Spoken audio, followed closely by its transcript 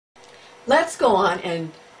Let's go on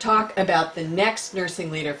and talk about the next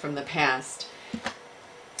nursing leader from the past.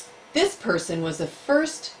 This person was the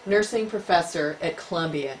first nursing professor at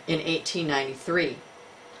Columbia in 1893.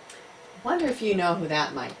 Wonder if you know who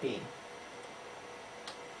that might be.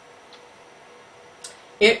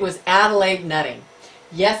 It was Adelaide Nutting.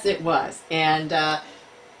 Yes, it was. And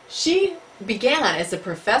she began as a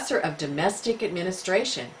professor of domestic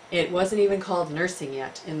administration. It wasn't even called nursing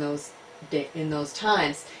yet in those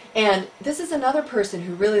times. And this is another person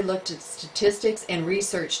who really looked at statistics and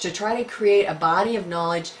research to try to create a body of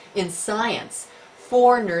knowledge in science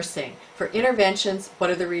for nursing. For interventions, what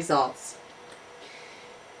are the results?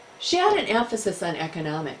 She had an emphasis on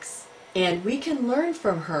economics, and we can learn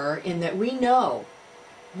from her in that we know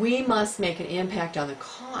we must make an impact on the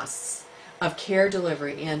costs of care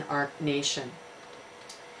delivery in our nation.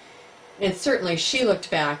 And certainly she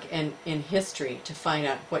looked back in history to find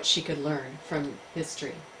out what she could learn from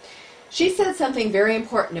history. She said something very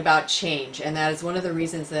important about change, and that is one of the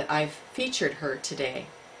reasons that I've featured her today,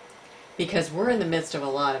 because we're in the midst of a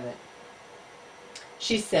lot of it.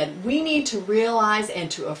 She said, we need to realize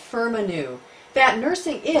and to affirm anew that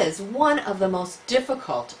nursing is one of the most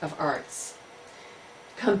difficult of arts.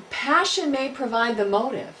 Compassion may provide the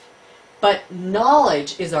motive, but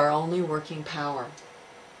knowledge is our only working power.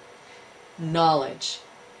 Knowledge.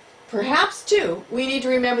 Perhaps, too, we need to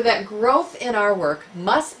remember that growth in our work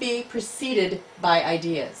must be preceded by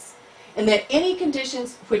ideas, and that any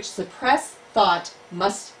conditions which suppress thought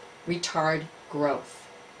must retard growth.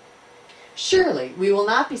 Surely we will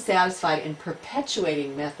not be satisfied in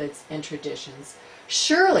perpetuating methods and traditions.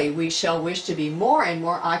 Surely we shall wish to be more and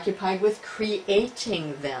more occupied with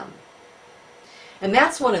creating them. And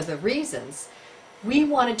that's one of the reasons we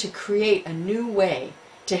wanted to create a new way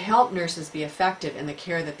to help nurses be effective in the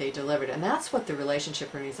care that they delivered. And that's what the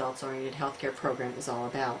Relationship and Results-Oriented Healthcare program is all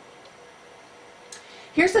about.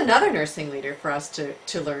 Here's another nursing leader for us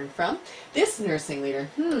to learn from. This nursing leader,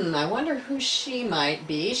 I wonder who she might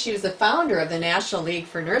be. She was the founder of the National League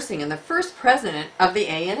for Nursing and the first president of the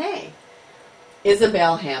ANA.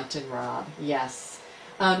 Isabel Hampton Robb, yes.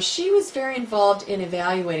 She was very involved in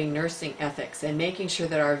evaluating nursing ethics and making sure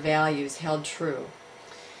that our values held true.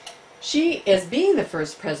 She, as being the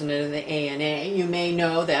first president of the ANA, you may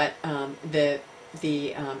know that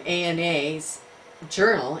the ANA's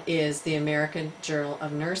journal is the American Journal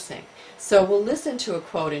of Nursing. So we'll listen to a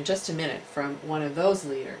quote in just a minute from one of those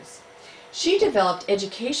leaders. She developed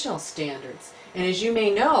educational standards, and as you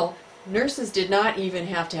may know, nurses did not even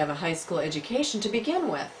have to have a high school education to begin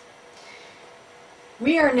with.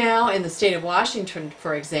 We are now in the state of Washington,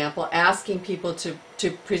 for example, asking people to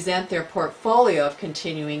present their portfolio of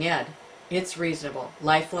continuing ed. It's reasonable.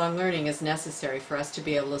 Lifelong learning is necessary for us to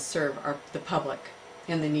be able to serve the public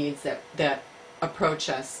and the needs that approach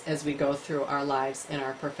us as we go through our lives and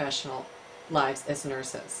our professional lives as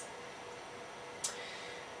nurses.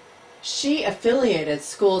 She affiliated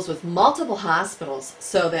schools with multiple hospitals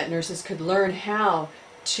so that nurses could learn how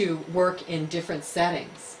to work in different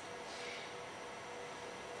settings.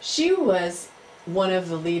 She was one of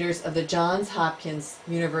the leaders of the Johns Hopkins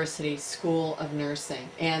University School of Nursing,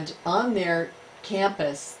 and on their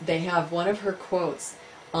campus they have one of her quotes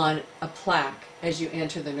on a plaque as you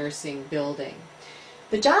enter the nursing building.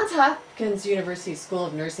 The Johns Hopkins University School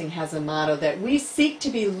of Nursing has a motto that we seek to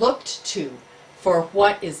be looked to for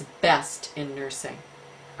what is best in nursing.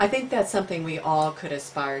 I think that's something we all could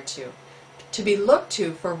aspire to be looked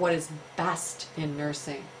to for what is best in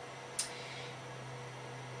nursing.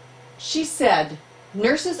 She said,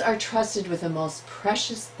 nurses are trusted with the most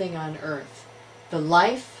precious thing on earth, the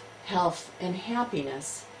life, health, and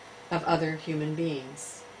happiness of other human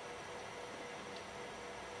beings.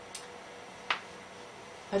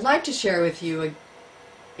 I'd like to share with you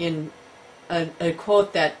a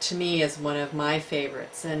quote that to me is one of my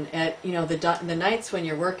favorites. And at the nights when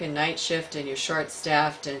you're working night shift and you're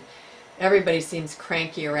short-staffed and everybody seems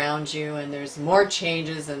cranky around you and there's more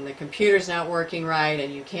changes and the computer's not working right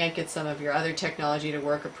and you can't get some of your other technology to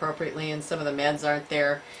work appropriately and some of the meds aren't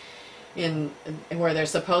there where they're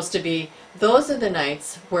supposed to be, those are the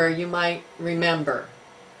nights where you might remember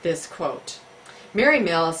this quote. Mary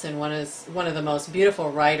Mellison was one of the most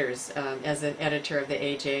beautiful writers as an editor of the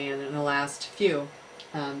AJN and in the last few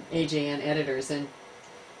AJN editors, and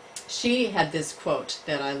she had this quote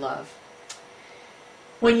that I love.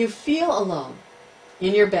 When you feel alone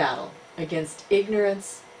in your battle against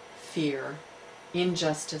ignorance, fear,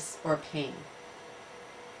 injustice, or pain,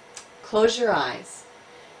 close your eyes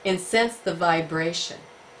and sense the vibration,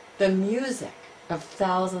 the music of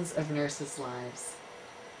thousands of nurses' lives.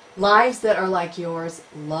 Lives that are like yours,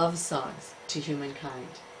 love songs to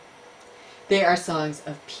humankind. They are songs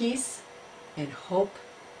of peace and hope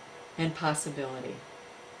and possibility.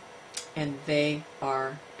 And they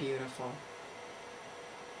are beautiful.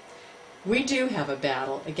 We do have a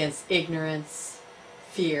battle against ignorance,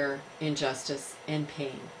 fear, injustice, and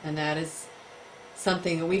pain. And that is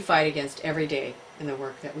something that we fight against every day in the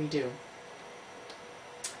work that we do.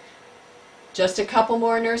 Just a couple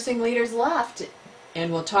more nursing leaders left,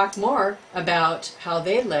 and we'll talk more about how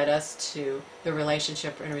they led us to the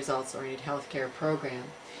Relationship and Results-Oriented Healthcare program.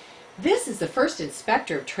 This is the first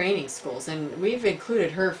inspector of training schools, and we've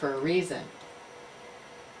included her for a reason.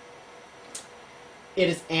 It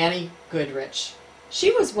is Annie Goodrich.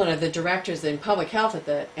 She was one of the directors in public health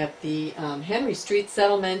at the Henry Street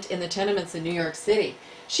settlement in the tenements in New York City.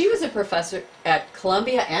 She was a professor at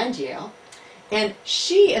Columbia and Yale, and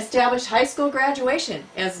she established high school graduation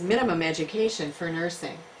as minimum education for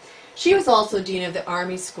nursing. She was also dean of the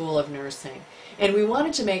Army School of Nursing, and we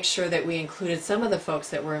wanted to make sure that we included some of the folks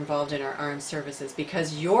that were involved in our armed services,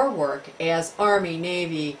 because your work as Army,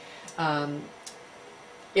 Navy,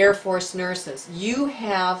 Air Force nurses, you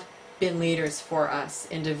have been leaders for us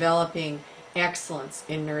in developing excellence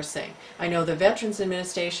in nursing. I know the Veterans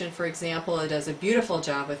Administration, for example, does a beautiful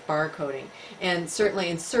job with barcoding, and certainly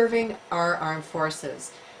in serving our armed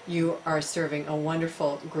forces, you are serving a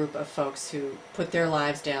wonderful group of folks who put their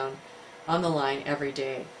lives down on the line every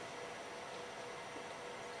day.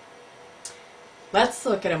 Let's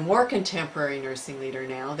look at a more contemporary nursing leader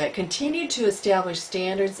now that continued to establish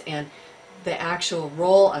standards and the actual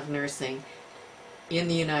role of nursing in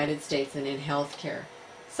the United States and in healthcare.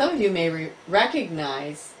 Some of you may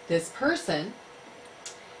recognize this person.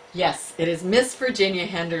 Yes, it is Miss Virginia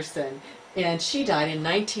Henderson, and she died in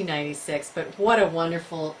 1996, but what a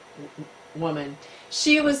wonderful woman.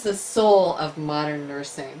 She was the soul of modern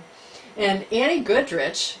nursing. And Annie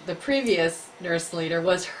Goodrich, the previous nurse leader,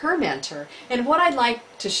 was her mentor. And what I'd like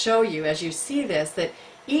to show you as you see this, that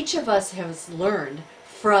each of us has learned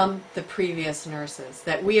from the previous nurses,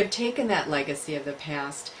 that we have taken that legacy of the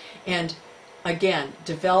past and again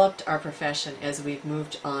developed our profession as we've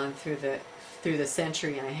moved on through the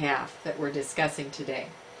century and a half that we're discussing today.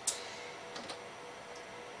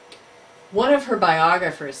 One of her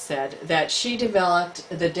biographers said that she developed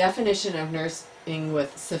the definition of nursing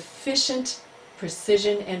with sufficient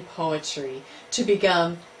precision and poetry to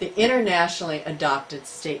become the internationally adopted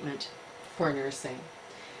statement for nursing.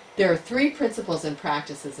 There are 3 principles and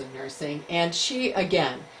practices of nursing, and she,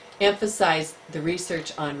 again, emphasized the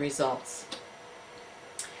research on results.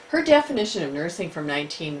 Her definition of nursing from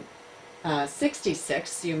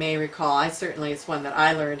 1966, you may recall, certainly it's one that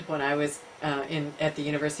I learned when I was at the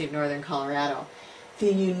University of Northern Colorado.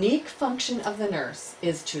 The unique function of the nurse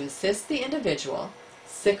is to assist the individual,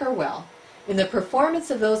 sick or well, in the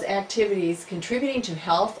performance of those activities contributing to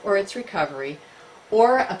health or its recovery,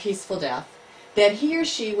 or a peaceful death, that he or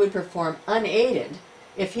she would perform unaided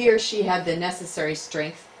if he or she had the necessary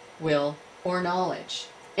strength, will, or knowledge.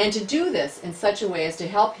 And to do this in such a way as to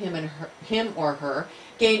help him or her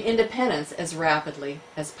gain independence as rapidly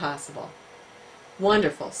as possible.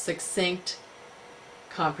 Wonderful, succinct,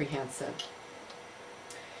 comprehensive.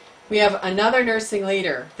 We have another nursing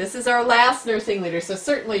leader. This is our last nursing leader, so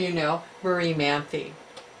certainly you know Marie Manthe.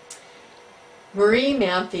 Marie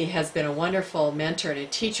Manthe has been a wonderful mentor and a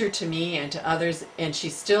teacher to me and to others, and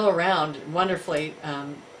she's still around wonderfully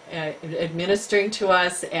administering to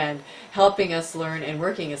us and helping us learn and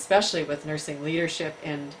working especially with nursing leadership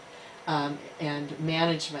and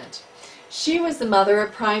management. She was the mother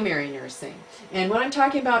of primary nursing. And when I'm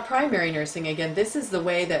talking about primary nursing, again, this is the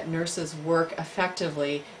way that nurses work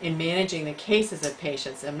effectively in managing the cases of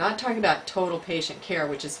patients. I'm not talking about total patient care,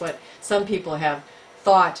 which is what some people have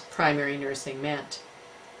thought primary nursing meant.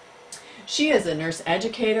 She is a nurse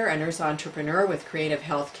educator, a nurse entrepreneur with creative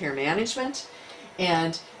healthcare management,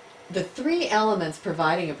 and the 3 elements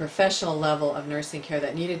providing a professional level of nursing care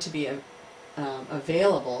that needed to be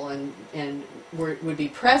available and would be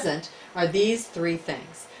present are these 3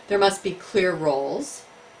 things. There must be clear roles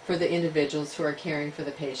for the individuals who are caring for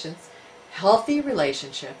the patients, healthy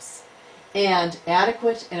relationships, and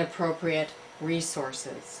adequate and appropriate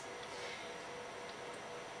resources.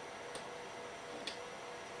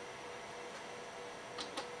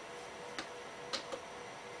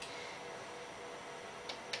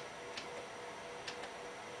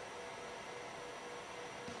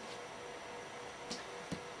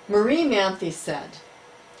 Marie Manthe said,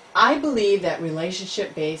 "I believe that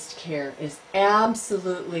relationship-based care is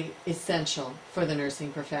absolutely essential for the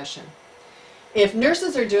nursing profession. If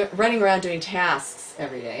nurses are running around doing tasks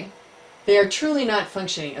every day, they are truly not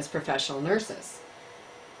functioning as professional nurses.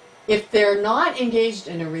 If they're not engaged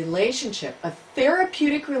in a relationship, a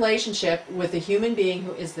therapeutic relationship with a human being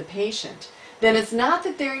who is the patient, then it's not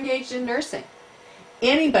that they're engaged in nursing.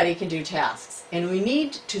 Anybody can do tasks, and we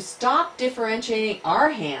need to stop differentiating our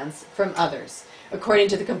hands from others according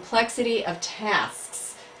to the complexity of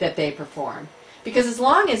tasks that they perform. Because as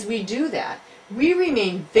long as we do that, we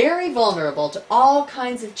remain very vulnerable to all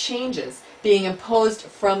kinds of changes being imposed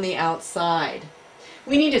from the outside.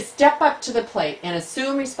 We need to step up to the plate and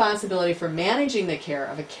assume responsibility for managing the care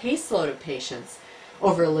of a caseload of patients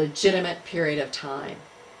over a legitimate period of time.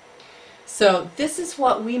 So this is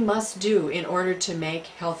what we must do in order to make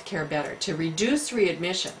healthcare better, to reduce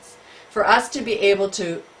readmissions. For us to be able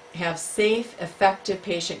to have safe, effective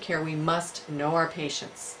patient care, we must know our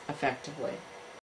patients effectively.